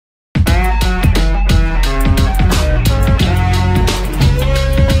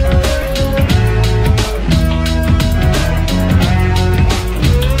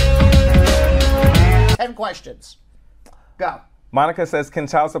Monica says, can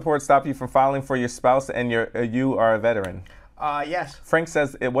child support stop you from filing for your spouse and you are a veteran? Yes. Frank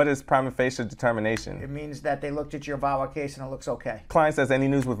says, what is prima facie determination? It means that they looked at your VAWA case and it looks okay. Klein says, any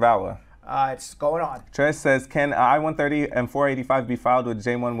news with VAWA? It's going on. Trish says, can I-130 and 485 be filed with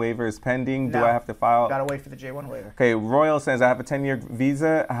J1 waivers pending? No. Do I have to file? Gotta wait for the J1 waiver. Okay, Royal says, I have a 10-year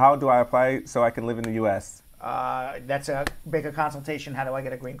visa. How do I apply so I can live in the U.S.? That's a bigger consultation. How do I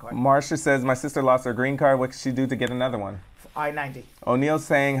get a green card? Marcia says, my sister lost her green card. What can she do to get another one? I-90. O'Neill's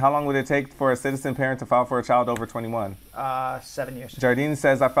saying, how long would it take for a citizen parent to file for a child over 21? 7 years. Jardine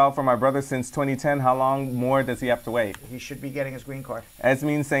says, I filed for my brother since 2010. How long more does he have to wait? He should be getting his green card.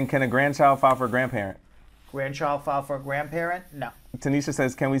 Esmeen saying, can a grandchild file for a grandparent? Grandchild file for a grandparent? No. Tanisha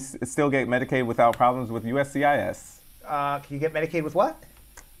says, can we still get Medicaid without problems with USCIS? Can you get Medicaid with what?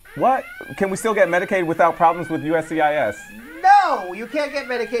 What? Can we still get Medicaid without problems with USCIS? No, you can't get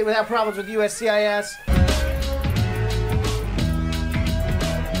Medicaid without problems with USCIS.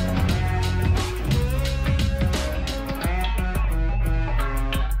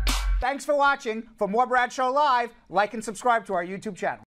 Thanks for watching. For more Bradshaw Live, like and subscribe to our YouTube channel.